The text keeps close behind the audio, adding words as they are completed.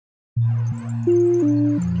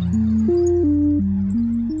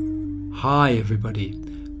Hi everybody,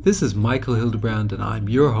 this is Michael Hildebrand and I'm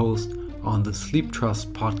your host on the Sleep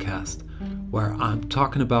Trust podcast, where I'm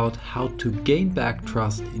talking about how to gain back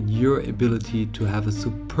trust in your ability to have a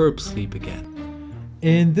superb sleep again.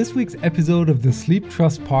 In this week's episode of the Sleep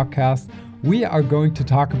Trust podcast, we are going to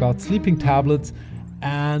talk about sleeping tablets,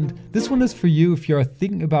 and this one is for you if you're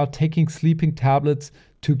thinking about taking sleeping tablets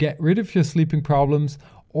to get rid of your sleeping problems,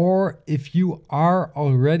 or if you are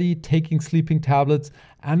already taking sleeping tablets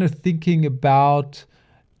and are thinking about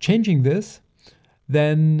changing this.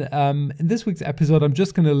 Then in this week's episode, I'm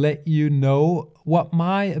just going to let you know what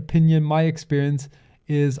my opinion, my experience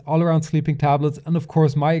is all around sleeping tablets. And of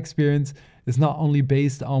course, my experience is not only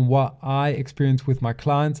based on what I experience with my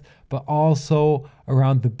clients, but also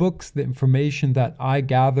around the books, the information that I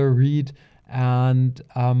gather, read, and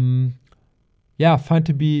find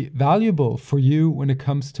to be valuable for you when it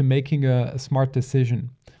comes to making a smart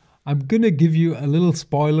decision. I'm going to give you a little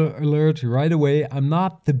spoiler alert right away. I'm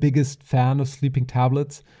not the biggest fan of sleeping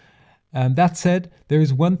tablets. That said, there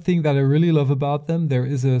is one thing that I really love about them. There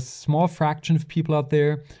is a small fraction of people out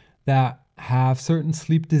there that have certain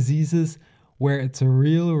sleep diseases where it's a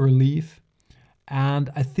real relief.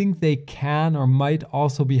 And I think they can or might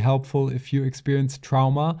also be helpful if you experience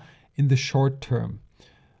trauma in the short term.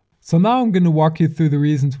 So now I'm going to walk you through the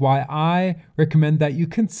reasons why I recommend that you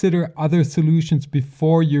consider other solutions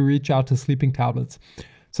before you reach out to sleeping tablets.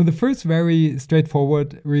 So the first very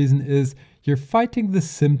straightforward reason is you're fighting the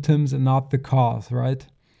symptoms and not the cause, right?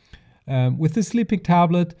 With the sleeping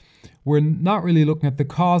tablet, we're not really looking at the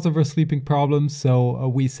cause of our sleeping problems. So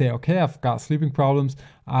we say, okay, I've got sleeping problems.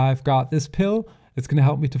 I've got this pill. It's going to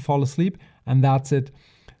help me to fall asleep. And that's it.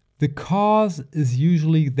 The cause is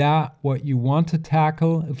usually that what you want to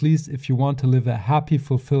tackle, at least if you want to live a happy,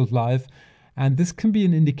 fulfilled life. And this can be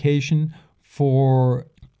an indication for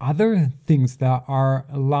other things that are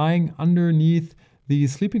lying underneath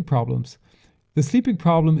these sleeping problems. The sleeping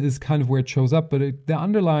problem is kind of where it shows up, but the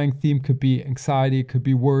underlying theme could be anxiety, could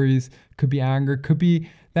be worries, could be anger, could be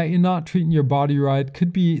that you're not treating your body right,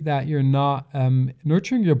 could be that you're not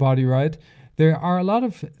nurturing your body right. There are a lot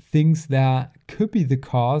of things that could be the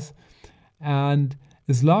cause, and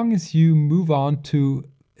as long as you move on to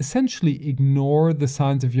essentially ignore the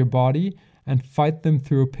signs of your body and fight them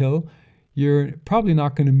through a pill, you're probably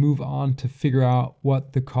not going to move on to figure out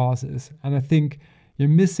what the cause is. And I think you're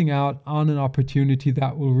missing out on an opportunity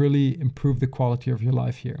that will really improve the quality of your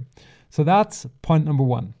life here. So that's point number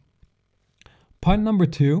one. Point number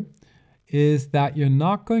two is that you're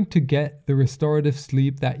not going to get the restorative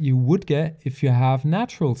sleep that you would get if you have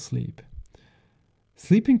natural sleep.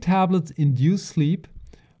 Sleeping tablets induce sleep,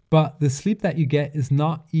 but the sleep that you get is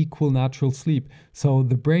not equal natural sleep. So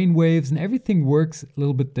the brain waves and everything works a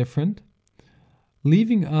little bit different,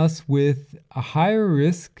 leaving us with a higher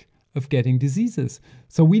risk of getting diseases.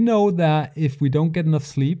 So we know that if we don't get enough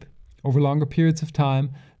sleep over longer periods of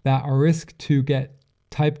time, that our risk to get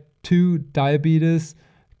type 2 diabetes,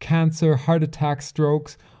 cancer, heart attack,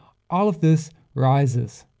 strokes, all of this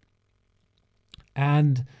rises.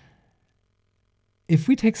 And if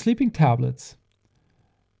we take sleeping tablets,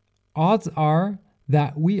 odds are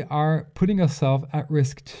that we are putting ourselves at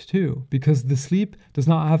risk too, because the sleep does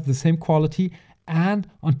not have the same quality. And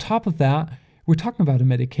on top of that, we're talking about a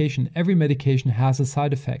medication. Every medication has a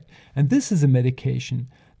side effect. And this is a medication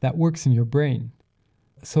that works in your brain.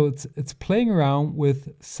 So it's playing around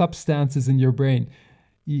with substances in your brain.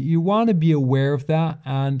 You want to be aware of that.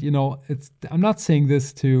 And, I'm not saying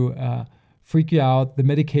this to freak you out. The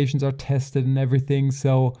medications are tested and everything.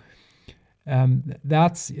 So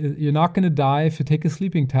you're not going to die if you take a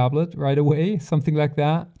sleeping tablet right away, something like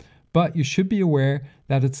that. But you should be aware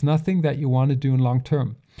that it's nothing that you want to do in long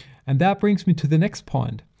term. And that brings me to the next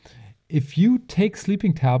point. If you take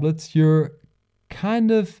sleeping tablets, you're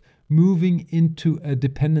kind of moving into a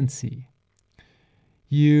dependency.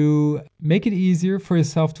 You make it easier for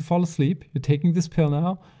yourself to fall asleep. You're taking this pill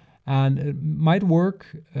now, and it might work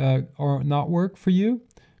or not work for you,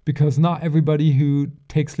 because not everybody who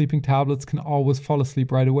takes sleeping tablets can always fall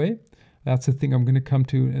asleep right away. That's the thing I'm going to come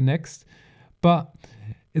to next. But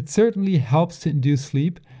it certainly helps to induce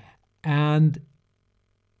sleep, and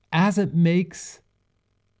as it makes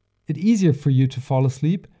it easier for you to fall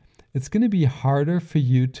asleep, it's going to be harder for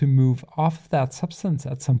you to move off of that substance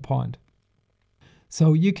at some point.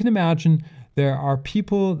 So you can imagine there are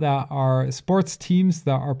people that are sports teams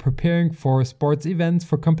that are preparing for sports events,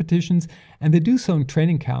 for competitions, and they do so in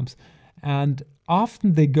training camps. And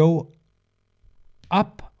often they go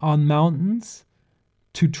up on mountains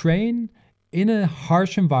to train in a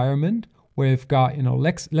harsh environment where you've got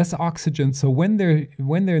less oxygen. So when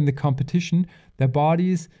they're in the competition, their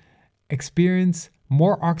bodies experience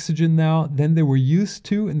more oxygen now than they were used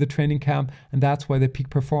to in the training camp, and that's why they peak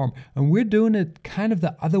perform. And we're doing it kind of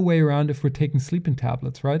the other way around if we're taking sleeping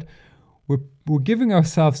tablets, right? We're giving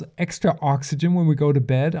ourselves extra oxygen when we go to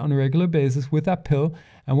bed on a regular basis with that pill,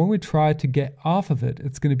 and when we try to get off of it,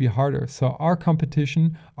 it's going to be harder. So our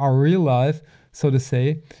competition, our real life, so to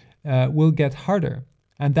say, will get harder,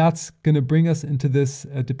 and that's going to bring us into this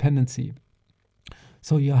dependency.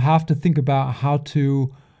 So you'll have to think about how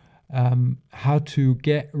to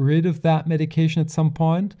get rid of that medication at some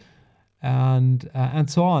point, and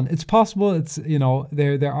so on. It's possible. It's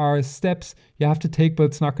there are steps you have to take, but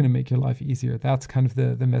it's not going to make your life easier. That's kind of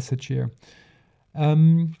the message here.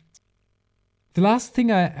 The last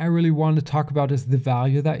thing I really want to talk about is the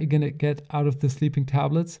value that you're going to get out of the sleeping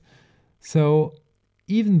tablets. So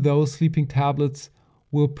even though sleeping tablets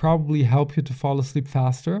will probably help you to fall asleep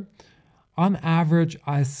faster, on average,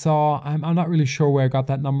 I'm not really sure where I got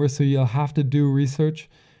that number, so you'll have to do research.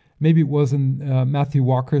 Maybe it was in Matthew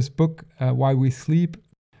Walker's book, Why We Sleep,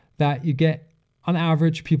 that you get, on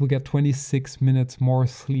average, people get 26 minutes more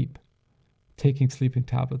sleep taking sleeping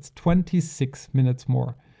tablets. 26 minutes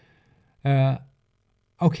more.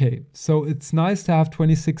 Okay, so it's nice to have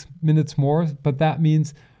 26 minutes more, but that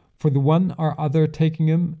means for the one or other taking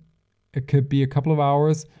them, it could be a couple of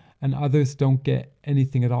hours, and others don't get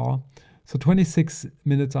anything at all. So 26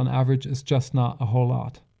 minutes on average is just not a whole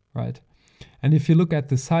lot, right? And if you look at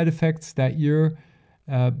the side effects that you're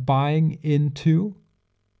buying into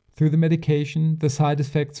through the medication, the side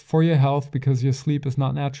effects for your health, because your sleep is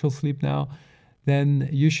not natural sleep now, then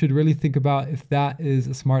you should really think about if that is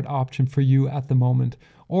a smart option for you at the moment.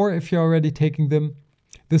 Or if you're already taking them,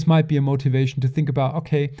 this might be a motivation to think about,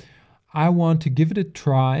 okay, I want to give it a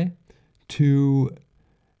try to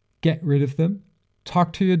get rid of them.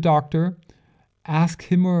 Talk to your doctor, ask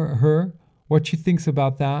him or her what she thinks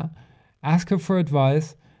about that. Ask her for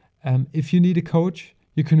advice. If you need a coach,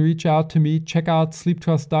 you can reach out to me. Check out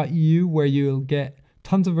sleeptrust.eu, where you'll get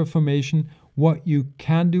tons of information, what you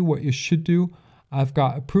can do, what you should do. I've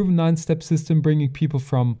got a proven 9-step system bringing people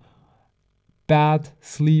from bad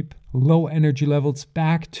sleep, low energy levels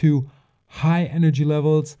back to high energy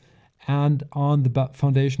levels and on the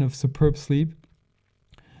foundation of superb sleep.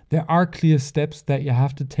 There are clear steps that you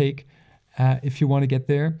have to take if you want to get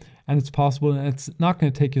there, and it's possible, and it's not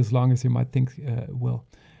going to take you as long as you might think it will.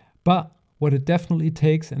 But what it definitely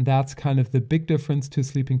takes, and that's kind of the big difference to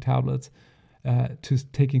sleeping tablets, to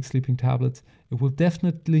taking sleeping tablets, it will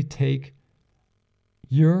definitely take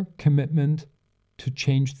your commitment to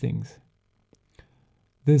change things.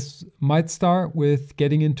 This might start with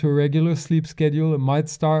getting into a regular sleep schedule. It might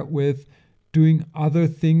start with doing other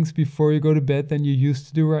things before you go to bed than you used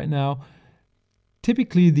to do right now.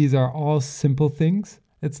 Typically, these are all simple things.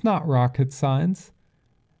 It's not rocket science.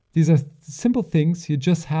 These are simple things. You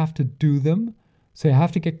just have to do them. So you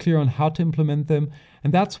have to get clear on how to implement them.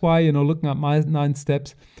 And that's why, looking at my 9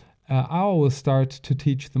 steps, I always start to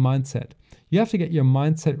teach the mindset. You have to get your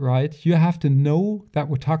mindset right. You have to know that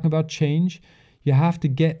we're talking about change. You have to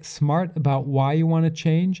get smart about why you want to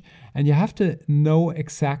change. And you have to know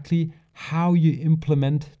exactly how you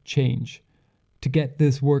implement change to get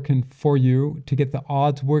this working for you, to get the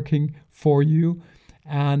odds working for you.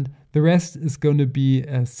 And the rest is going to be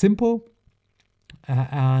simple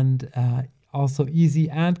and also easy,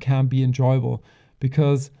 and can be enjoyable,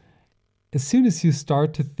 because as soon as you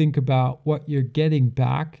start to think about what you're getting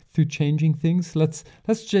back through changing things, let's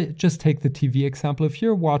just take the TV example. If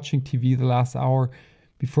you're watching TV the last hour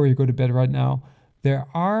before you go to bed right now, there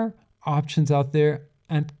are options out there,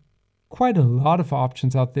 and quite a lot of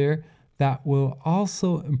options out there, that will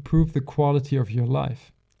also improve the quality of your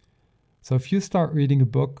life. So if you start reading a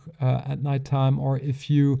book at nighttime, or if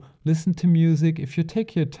you listen to music, if you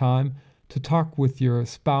take your time to talk with your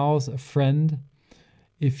spouse, a friend,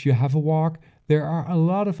 if you have a walk, there are a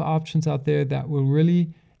lot of options out there that will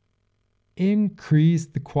really increase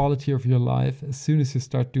the quality of your life as soon as you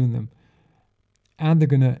start doing them. And they're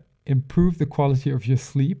going to improve the quality of your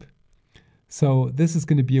sleep. So this is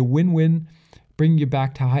going to be a win-win, bringing you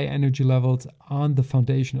back to high energy levels on the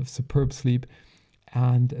foundation of superb sleep.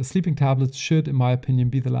 And sleeping tablets should, in my opinion,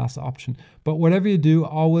 be the last option. But whatever you do,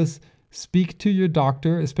 always speak to your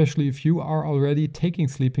doctor, especially if you are already taking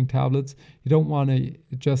sleeping tablets. You don't want to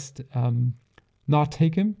just not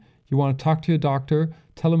take them. You want to talk to your doctor,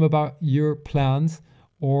 tell them about your plans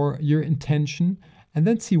or your intention, and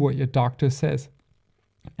then see what your doctor says.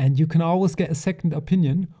 And you can always get a second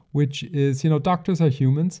opinion, which is, doctors are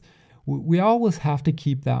humans. We always have to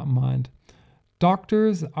keep that in mind.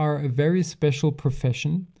 Doctors are a very special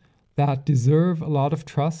profession that deserve a lot of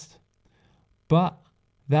trust, but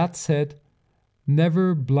That said,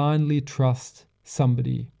 never blindly trust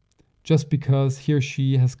somebody just because he or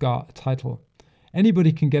she has got a title.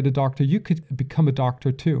 Anybody can get a doctor. You could become a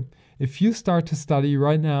doctor too. If you start to study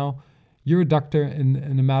right now, you're a doctor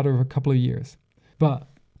in a matter of a couple of years. But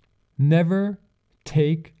never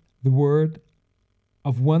take the word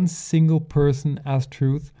of one single person as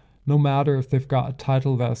truth, no matter if they've got a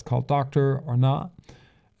title that is called doctor or not.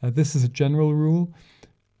 This is a general rule.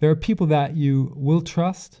 There are people that you will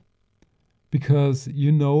trust because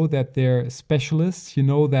you know that they're specialists, you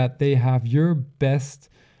know that they have your best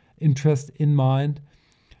interest in mind,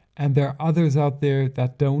 and there are others out there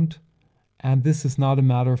that don't. And this is not a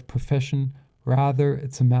matter of profession, rather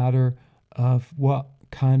it's a matter of what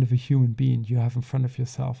kind of a human being you have in front of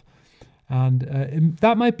yourself. And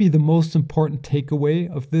that might be the most important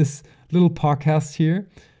takeaway of this little podcast here,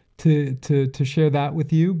 to share that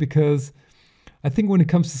with you, because I think when it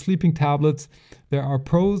comes to sleeping tablets, there are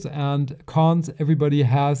pros and cons. Everybody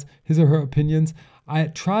has his or her opinions. I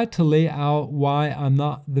tried to lay out why I'm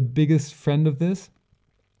not the biggest friend of this.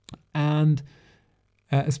 And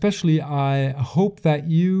especially, I hope that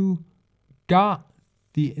you got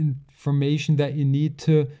the information that you need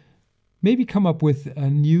to maybe come up with a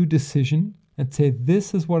new decision and say,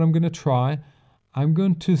 this is what I'm going to try. I'm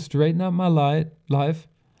going to straighten out my life.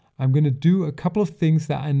 I'm going to do a couple of things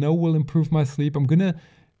that I know will improve my sleep. I'm going to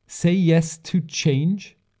say yes to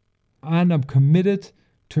change. And I'm committed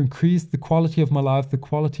to increase the quality of my life, the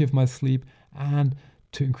quality of my sleep, and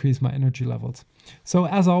to increase my energy levels. So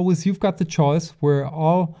as always, you've got the choice. We're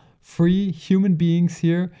all free human beings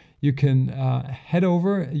here. You can head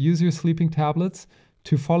over, use your sleeping tablets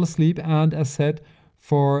to fall asleep. And as said,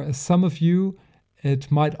 for some of you,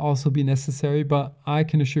 it might also be necessary, but I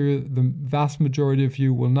can assure you the vast majority of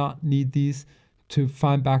you will not need these to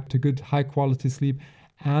find back to good high quality sleep,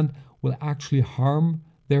 and will actually harm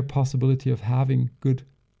their possibility of having good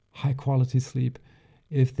high quality sleep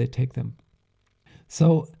if they take them.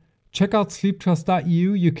 So check out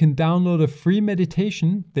sleeptrust.eu. You can download a free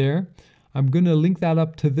meditation there. I'm going to link that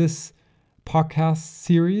up to this podcast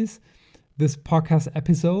series, this podcast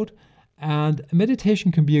episode. And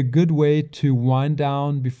meditation can be a good way to wind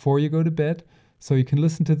down before you go to bed. So you can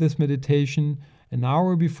listen to this meditation an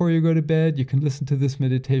hour before you go to bed. You can listen to this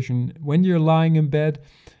meditation when you're lying in bed.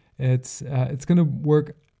 It's going to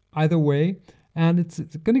work either way, and it's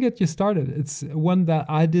going to get you started. It's one that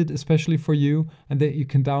I did especially for you, and that you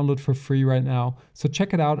can download for free right now. So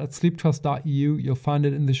check it out at sleeptrust.eu. You'll find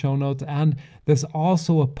it in the show notes. And there's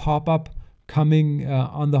also a pop-up coming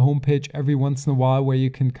on the homepage every once in a while where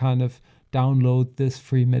you can kind of download this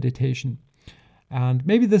free meditation. And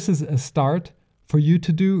maybe this is a start for you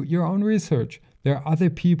to do your own research. There are other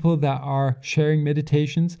people that are sharing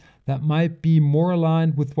meditations that might be more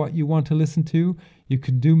aligned with what you want to listen to. You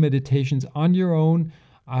can do meditations on your own.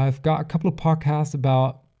 I've got a couple of podcasts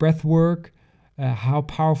about breath work, how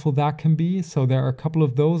powerful that can be. So there are a couple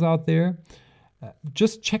of those out there.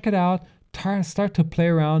 Just check it out. Start to play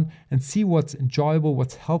around and see what's enjoyable,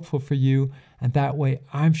 what's helpful for you. And that way,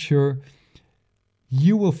 I'm sure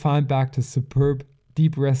you will find back to superb,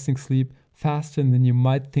 deep resting sleep faster than you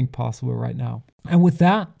might think possible right now. And with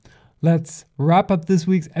that, let's wrap up this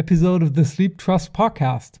week's episode of the Sleep Trust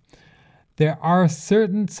podcast. There are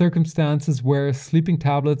certain circumstances where sleeping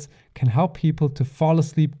tablets can help people to fall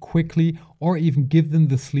asleep quickly or even give them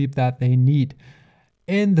the sleep that they need.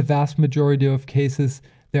 In the vast majority of cases,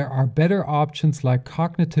 there are better options like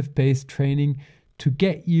cognitive-based training to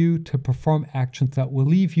get you to perform actions that will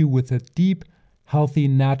leave you with a deep, healthy,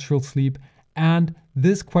 natural sleep. And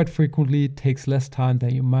this quite frequently takes less time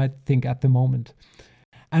than you might think at the moment.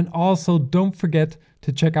 And also don't forget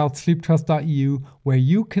to check out sleeptrust.eu, where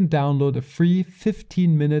you can download a free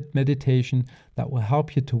 15-minute meditation that will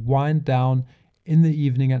help you to wind down in the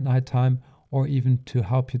evening at nighttime, or even to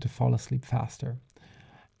help you to fall asleep faster.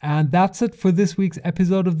 And that's it for this week's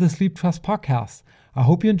episode of the Sleep Trust podcast. I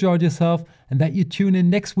hope you enjoyed yourself and that you tune in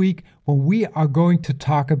next week when we are going to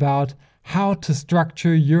talk about how to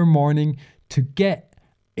structure your morning to get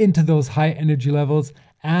into those high energy levels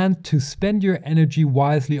and to spend your energy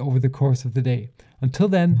wisely over the course of the day. Until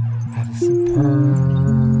then, have a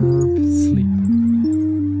superb sleep.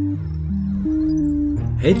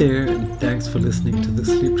 Hey there, and thanks for listening to the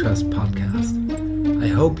Sleep Trust podcast. I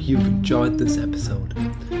hope you've enjoyed this episode.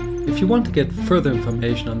 If you want to get further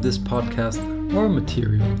information on this podcast or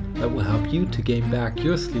material that will help you to gain back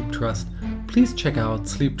your sleep trust, please check out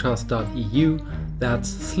sleeptrust.eu. That's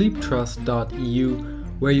sleeptrust.eu,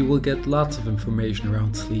 where you will get lots of information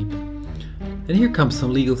around sleep. And here comes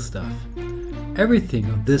some legal stuff. Everything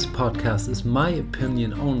on this podcast is my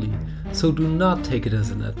opinion only, so do not take it as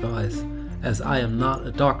an advice, as I am not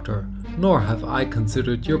a doctor, nor have I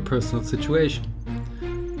considered your personal situation.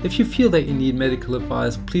 If you feel that you need medical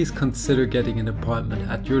advice, please consider getting an appointment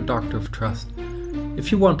at your doctor of trust.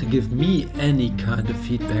 If you want to give me any kind of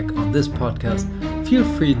feedback on this podcast, feel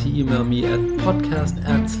free to email me at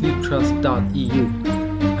podcast@sleeptrust.eu.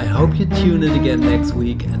 I hope you tune in again next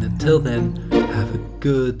week, and until then, have a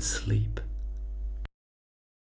good sleep.